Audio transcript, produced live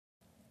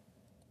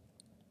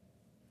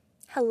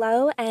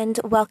Hello and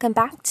welcome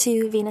back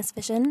to Venus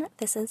Vision.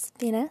 This is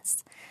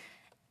Venus,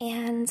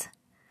 and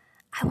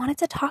I wanted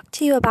to talk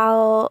to you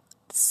about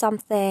some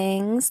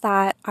things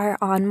that are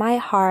on my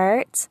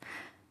heart.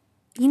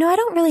 I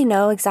don't really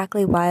know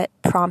exactly what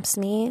prompts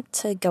me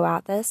to go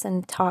at this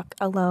and talk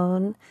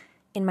alone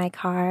in my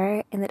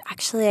car, and that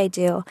actually I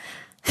do.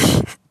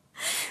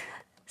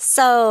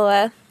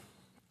 So,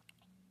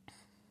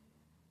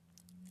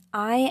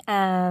 I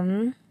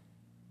am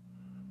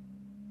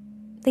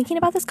thinking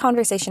about this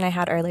conversation I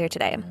had earlier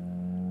today.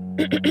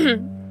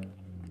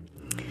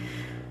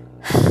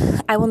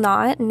 I will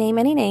not name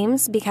any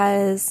names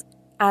because,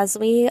 as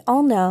we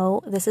all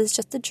know, this is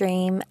just a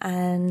dream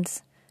and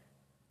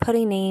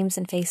putting names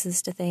and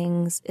faces to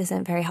things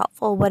isn't very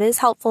helpful. What is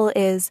helpful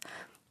is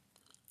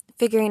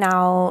figuring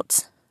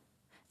out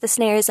the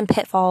snares and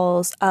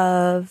pitfalls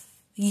of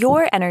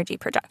your energy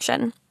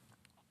projection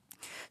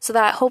so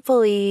that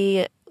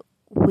hopefully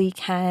we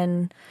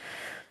can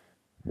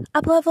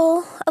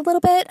up-level a little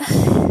bit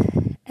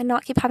and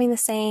not keep having the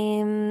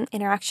same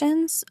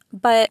interactions.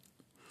 But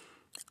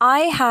I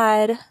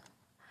had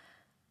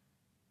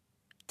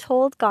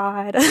told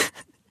God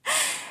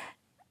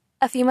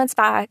a few months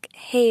back,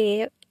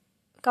 hey,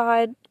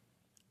 God,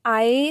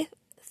 I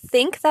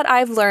think that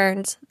I've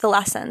learned the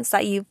lessons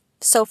that you've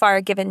so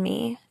far given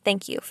me.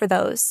 Thank you for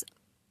those.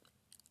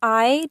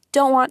 I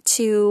don't want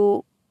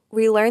to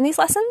relearn these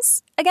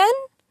lessons again.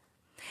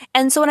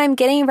 And so what I'm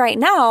getting right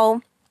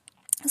now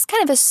is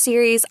kind of a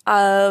series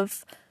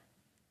of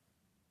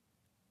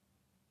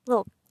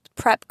little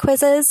prep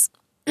quizzes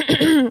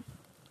to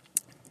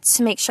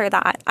make sure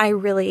that I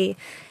really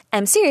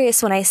am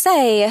serious when I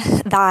say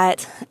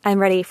that I'm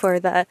ready for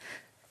the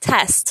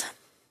test.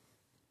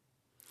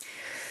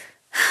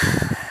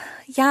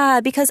 Yeah,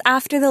 because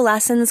after the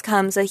lessons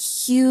comes a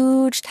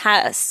huge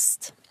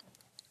test.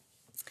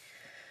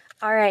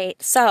 All right,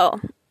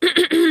 so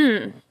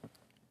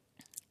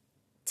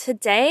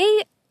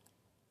today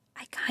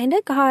I kind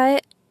of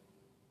got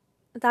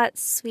that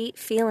sweet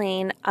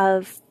feeling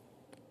of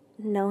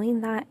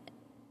knowing that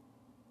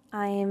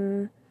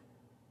I'm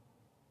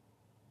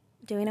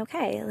doing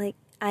okay. Like,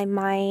 I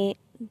might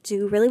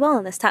do really well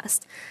in this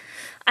test.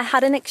 I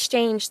had an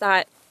exchange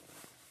that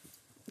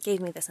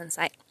gave me this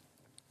insight.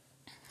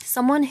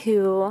 Someone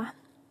who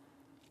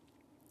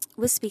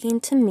was speaking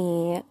to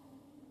me,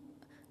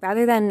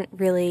 rather than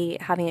really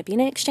having it be an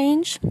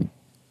exchange,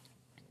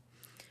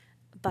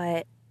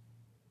 but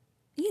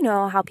you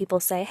know how people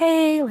say,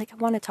 hey, like, I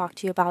want to talk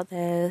to you about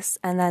this,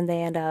 and then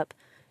they end up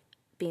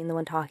being the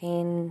one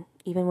talking.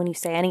 Even when you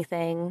say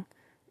anything,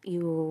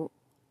 you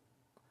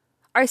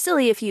are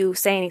silly if you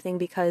say anything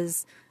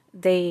because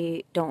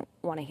they don't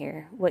want to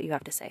hear what you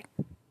have to say.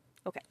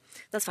 Okay,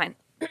 that's fine.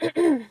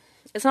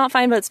 It's not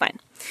fine, but it's fine.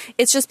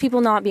 It's just people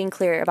not being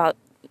clear about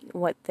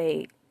what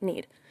they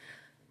need.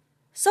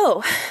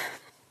 So,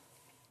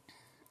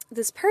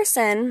 this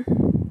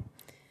person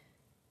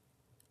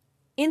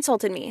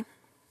insulted me.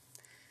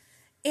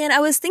 And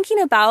I was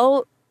thinking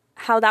about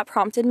how that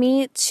prompted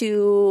me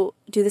to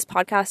do this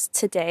podcast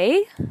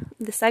today,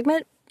 this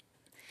segment,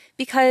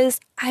 because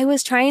I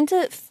was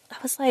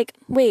like,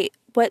 wait,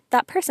 what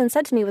that person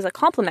said to me was a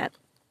compliment,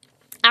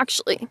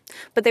 actually,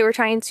 but they were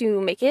trying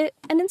to make it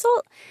an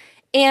insult.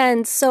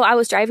 And so I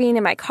was driving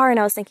in my car and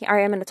I was thinking, all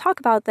right, I'm going to talk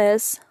about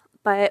this,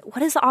 but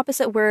what is the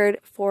opposite word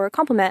for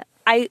compliment?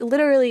 I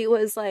literally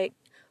was like,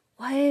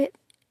 what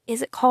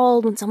is it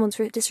called when someone's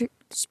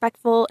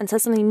disrespectful and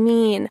says something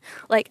mean?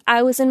 Like,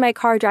 I was in my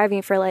car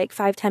driving for like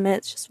 5-10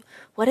 minutes, just,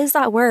 what is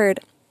that word?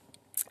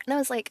 And I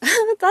was like,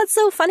 that's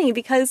so funny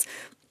because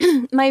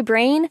my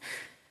brain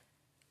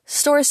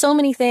stores so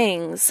many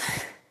things.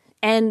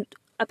 And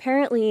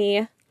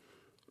apparently,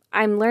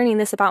 I'm learning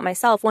this about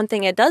myself. One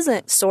thing it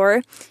doesn't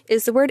store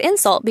is the word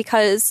insult,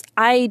 because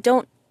I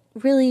don't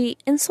really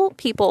insult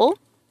people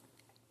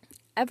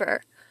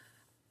ever.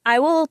 I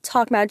will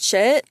talk mad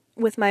shit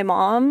with my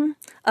mom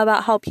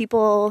about how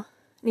people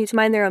need to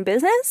mind their own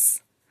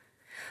business,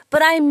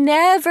 but I'm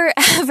never,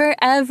 ever,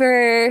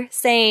 ever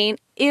saying,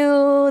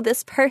 ew,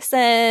 this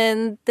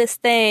person, this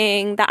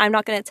thing that I'm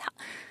not going to tell.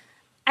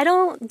 I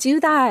don't do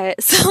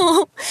that.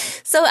 So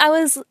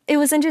it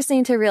was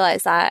interesting to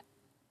realize that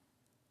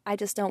I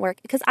just don't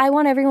work, because I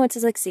want everyone to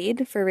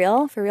succeed for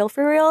real.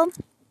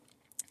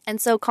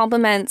 And so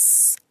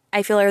compliments,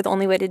 I feel, are the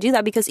only way to do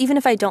that, because even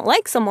if I don't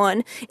like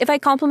someone, if I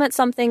compliment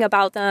something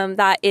about them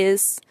that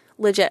is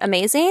legit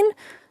amazing,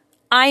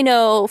 I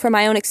know from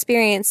my own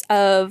experience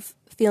of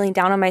feeling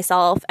down on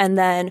myself and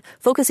then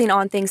focusing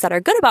on things that are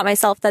good about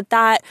myself,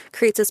 that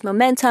creates this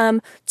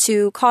momentum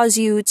to cause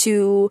you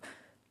to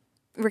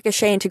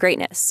ricochet into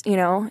greatness.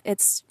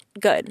 It's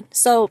good.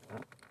 So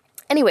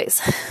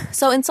anyways,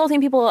 so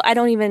insulting people, I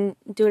don't even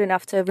do it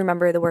enough to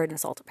remember the word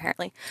insult,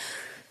 apparently.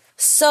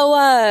 So,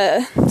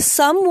 I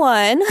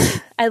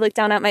looked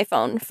down at my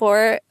phone,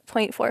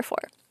 4.44.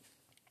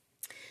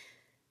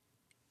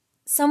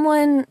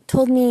 Someone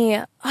told me,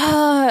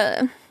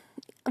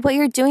 what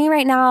you're doing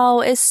right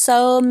now is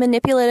so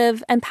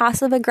manipulative and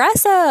passive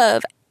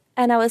aggressive.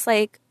 And I was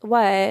like,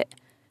 what?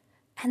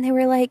 And they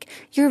were like,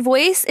 your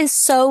voice is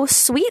so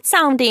sweet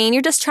sounding.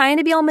 You're just trying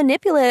to be all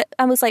manipulative.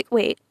 I was like,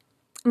 wait,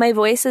 my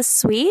voice is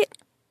sweet?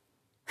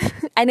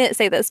 I didn't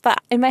say this,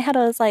 but in my head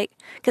I was like,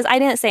 because I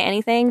didn't say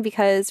anything,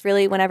 because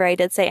really whenever I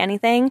did say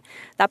anything,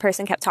 that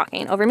person kept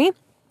talking over me.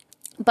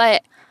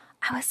 But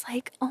I was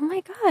like, oh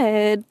my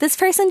God, this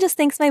person just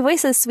thinks my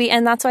voice is sweet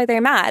and that's why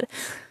they're mad.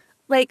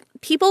 Like,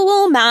 people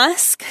will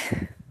mask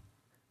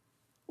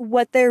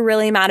what they're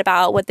really mad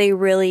about, what they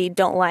really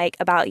don't like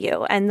about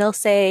you. And they'll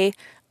say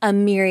a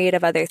myriad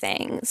of other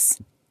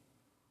things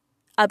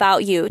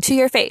about you to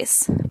your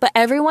face. But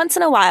every once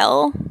in a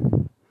while,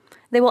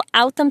 they will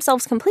out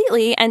themselves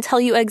completely and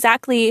tell you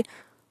exactly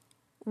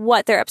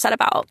what they're upset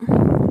about.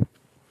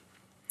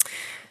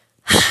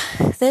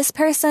 This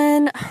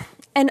person,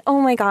 and oh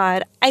my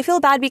God, I feel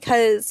bad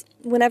because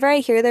whenever I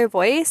hear their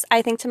voice,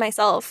 I think to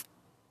myself,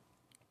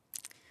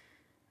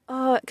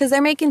 oh, because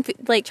they're making,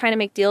 like, trying to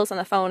make deals on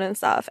the phone and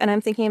stuff. And I'm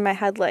thinking in my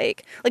head,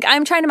 like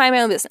I'm trying to mind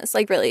my own business.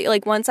 Like, really,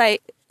 like, once I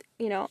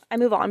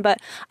move on.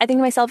 But I think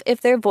to myself, if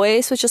their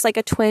voice was just like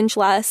a twinge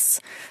less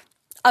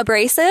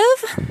abrasive,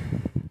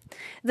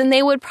 then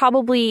they would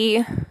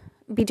probably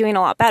be doing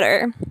a lot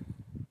better.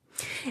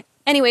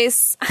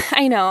 Anyways,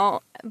 I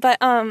know, but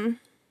at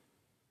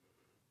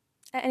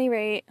any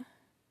rate,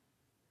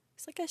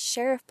 it's like a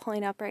sheriff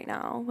pulling up right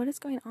now. What is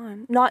going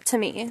on? Not to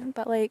me,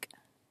 but like,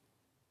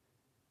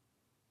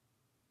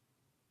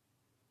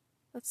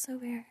 that's so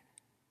weird.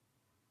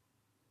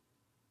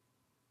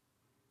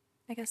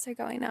 I guess they're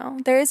going now.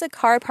 There is a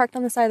car parked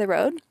on the side of the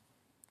road,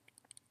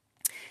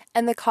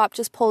 and the cop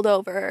just pulled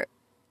over.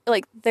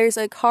 Like, there's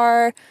a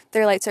car,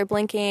 their lights are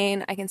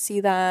blinking, I can see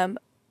them.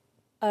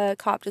 A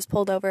cop just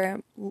pulled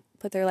over,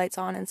 put their lights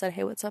on, and said,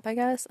 hey, what's up, I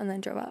guess, and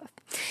then drove off.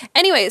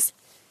 Anyways,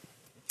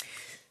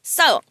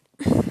 so,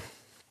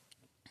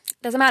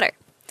 doesn't matter.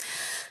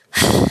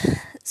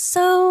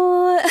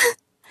 So,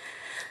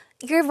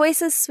 your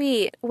voice is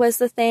sweet was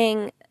the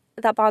thing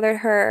that bothered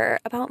her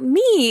about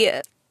me.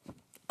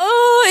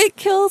 Oh, it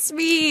kills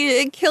me.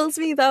 It kills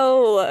me,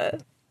 though.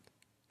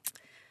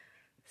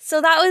 So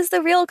that was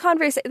the real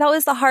conversation. That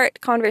was the heart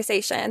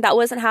conversation. That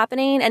wasn't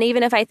happening. And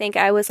even if I think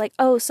I was like,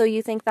 oh, so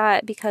you think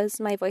that because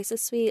my voice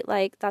is sweet,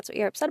 like, that's what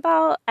you're upset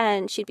about?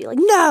 And she'd be like,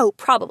 no,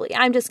 probably.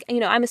 I'm just,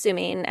 I'm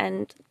assuming,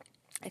 and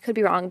I could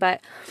be wrong,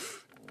 but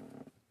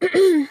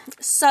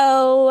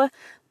so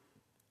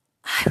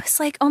I was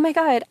like, oh my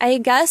God, I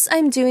guess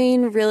I'm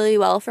doing really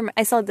well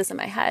I still had this in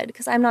my head,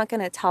 because I'm not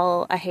going to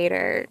tell a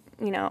hater,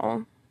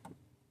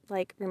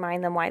 like,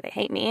 remind them why they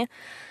hate me,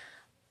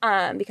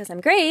 because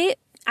I'm great.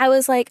 I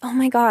was like, oh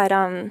my God,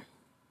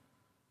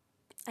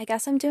 I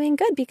guess I'm doing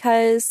good,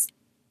 because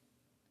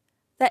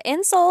the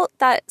insult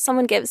that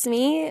someone gives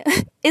me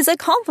is a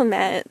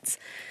compliment.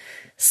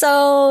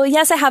 So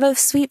yes, I have a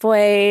sweet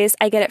voice.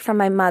 I get it from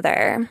my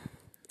mother.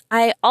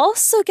 I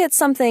also get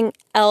something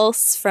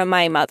else from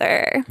my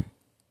mother.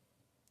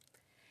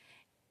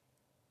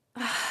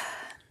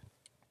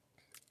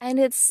 And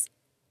it's,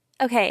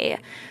 okay,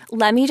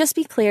 let me just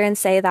be clear and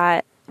say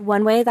that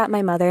one way that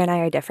my mother and I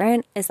are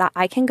different is that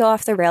I can go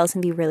off the rails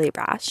and be really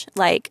brash.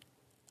 Like,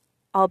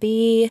 I'll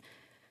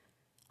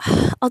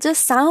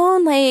just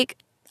sound like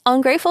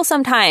ungrateful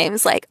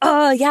sometimes. Like,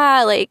 oh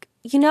yeah, like,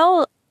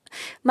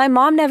 my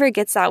mom never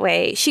gets that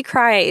way. She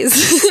cries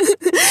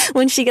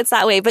when she gets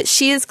that way, but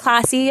she is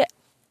classy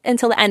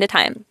until the end of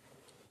time.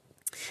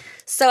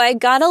 So I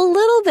got a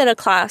little bit of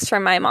class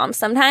from my mom.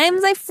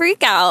 Sometimes I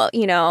freak out,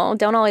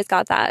 don't always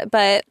got that,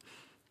 but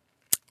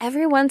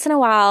every once in a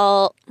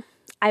while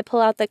I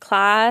pull out the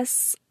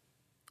class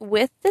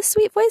with this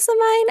sweet voice of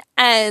mine,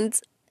 and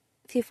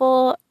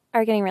people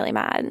are getting really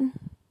mad.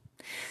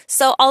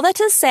 So all that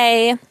to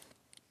say,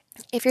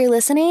 if you're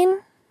listening,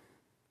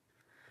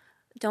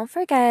 don't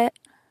forget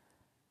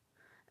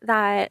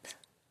that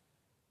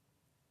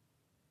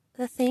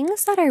the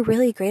things that are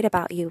really great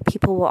about you,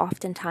 people will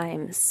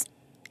oftentimes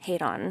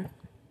hate on.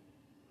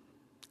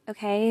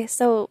 Okay?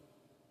 So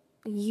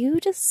you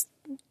just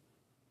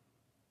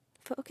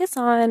focus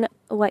on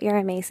what you're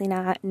amazing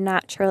at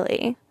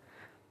naturally.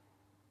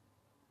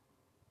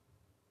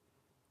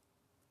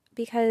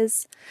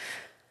 Because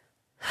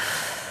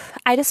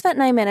I just spent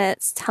 9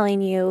 minutes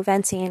telling you,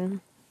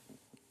 venting,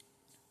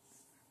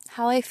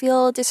 how I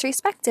feel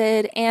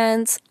disrespected,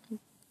 and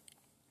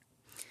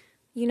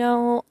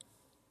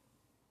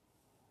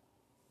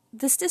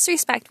this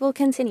disrespect will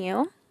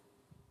continue.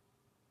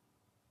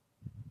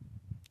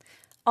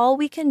 All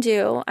we can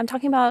do, I'm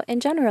talking about in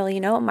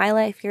general, my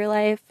life, your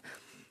life,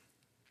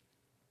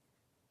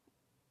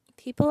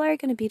 people are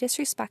going to be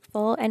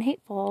disrespectful and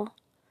hateful,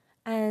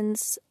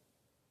 and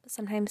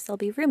sometimes they'll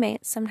be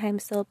roommates,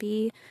 sometimes they'll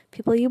be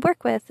people you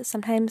work with,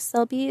 sometimes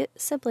they'll be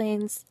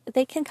siblings.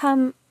 They can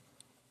come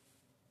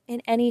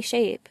in any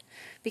shape,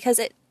 because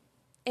it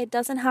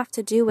doesn't have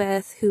to do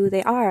with who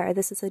they are.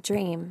 This is a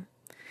dream.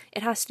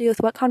 It has to do with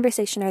what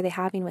conversation are they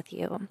having with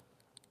you.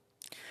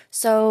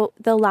 So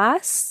the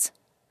last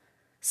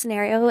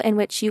scenario in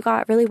which you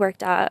got really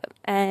worked up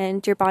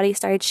and your body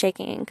started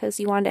shaking because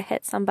you wanted to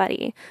hit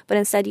somebody, but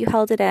instead you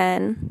held it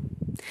in.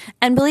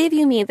 And believe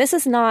you me, this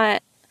is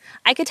not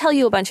I could tell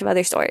you a bunch of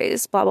other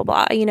stories, blah, blah,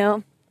 blah, you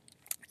know,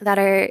 that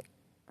are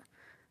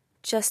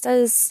just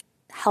as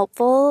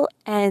helpful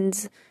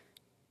and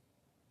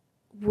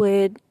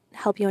would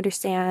help you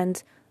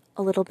understand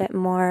a little bit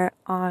more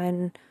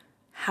on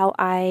how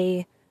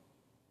I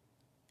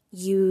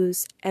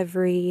use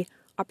every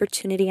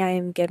opportunity I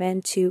am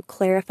given to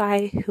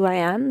clarify who I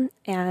am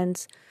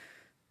and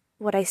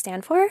what I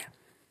stand for.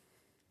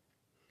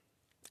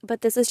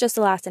 But this is just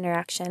the last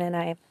interaction, and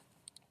I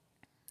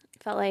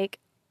felt like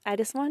I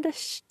just wanted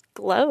to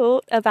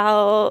gloat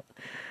about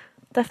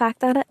the fact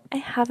that I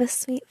have a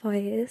sweet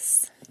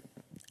voice.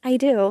 I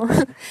do.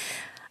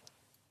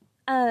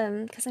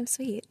 Because I'm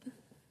sweet.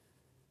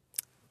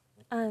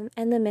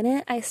 And the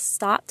minute I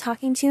stop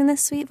talking to you in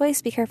this sweet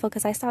voice, be careful,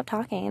 because I stop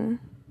talking.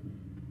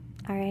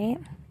 All right?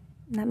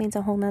 That means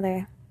a whole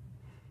nother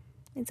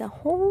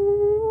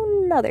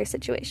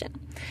situation.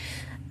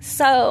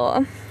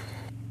 So,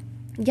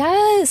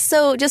 yes.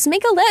 So just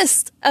make a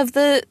list of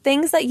the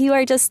things that you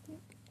are just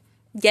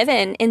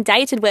given,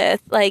 indicted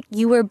with. Like,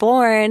 you were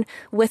born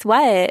with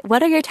what?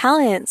 What are your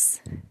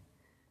talents?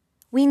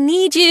 We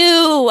need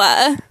you.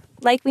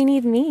 Like we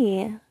need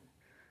me.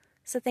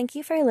 So thank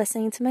you for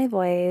listening to my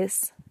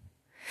voice.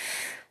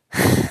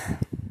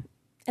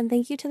 And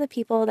thank you to the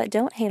people that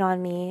don't hate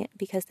on me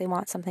because they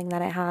want something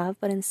that I have,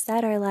 but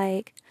instead are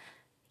like,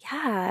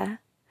 yeah,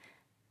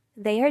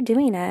 they are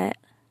doing it.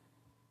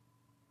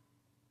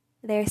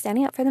 They're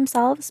standing up for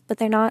themselves, but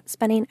they're not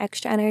spending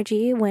extra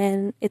energy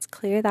when it's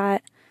clear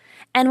that.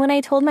 And when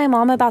I told my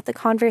mom about the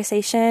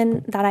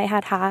conversation that I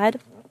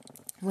had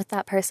with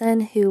that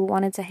person who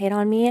wanted to hate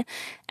on me,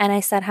 and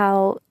I said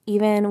how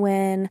even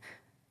when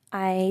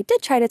I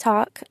did try to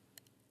talk,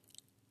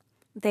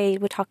 they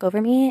would talk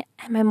over me,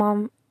 and my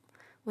mom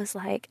was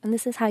like, and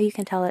this is how you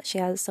can tell that she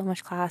has so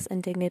much class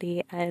and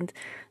dignity and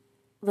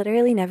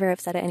literally never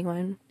upset at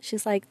anyone.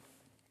 She's like,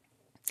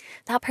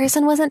 that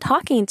person wasn't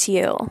talking to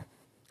you.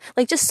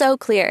 Like, just so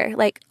clear.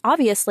 Like,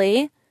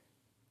 obviously.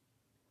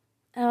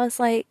 And I was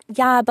like,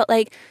 yeah, but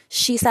like,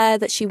 she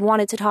said that she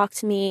wanted to talk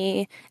to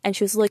me and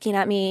she was looking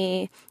at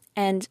me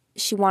and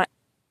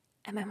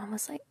and my mom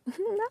was like,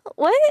 no,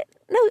 what?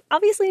 No,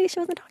 obviously she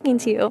wasn't talking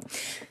to you.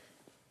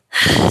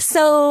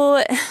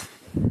 So,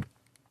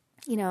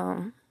 you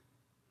know,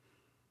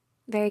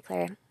 very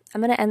clear. I'm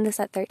going to end this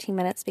at 13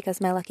 minutes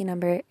because my lucky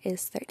number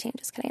is 13.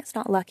 Just kidding. It's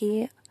not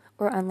lucky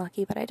or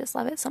unlucky, but I just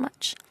love it so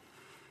much.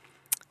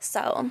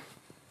 So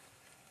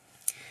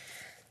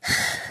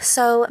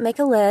make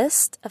a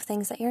list of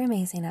things that you're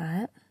amazing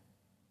at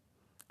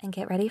and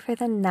get ready for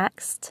the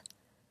next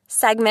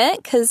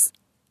segment, because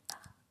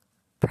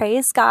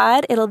praise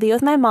God, it'll be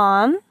with my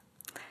mom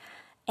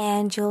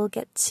and you'll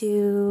get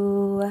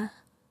to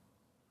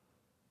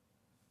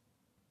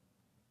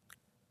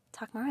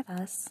talk more with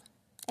us.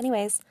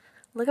 Anyways,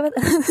 look at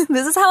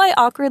this is how I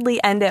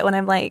awkwardly end it when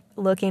I'm like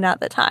looking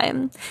at the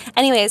time.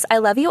 Anyways, I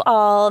love you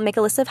all. Make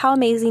a list of how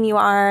amazing you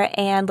are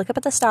and look up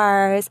at the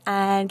stars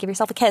and give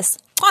yourself a kiss.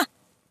 Mwah!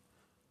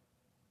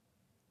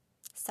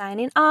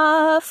 Signing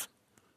off.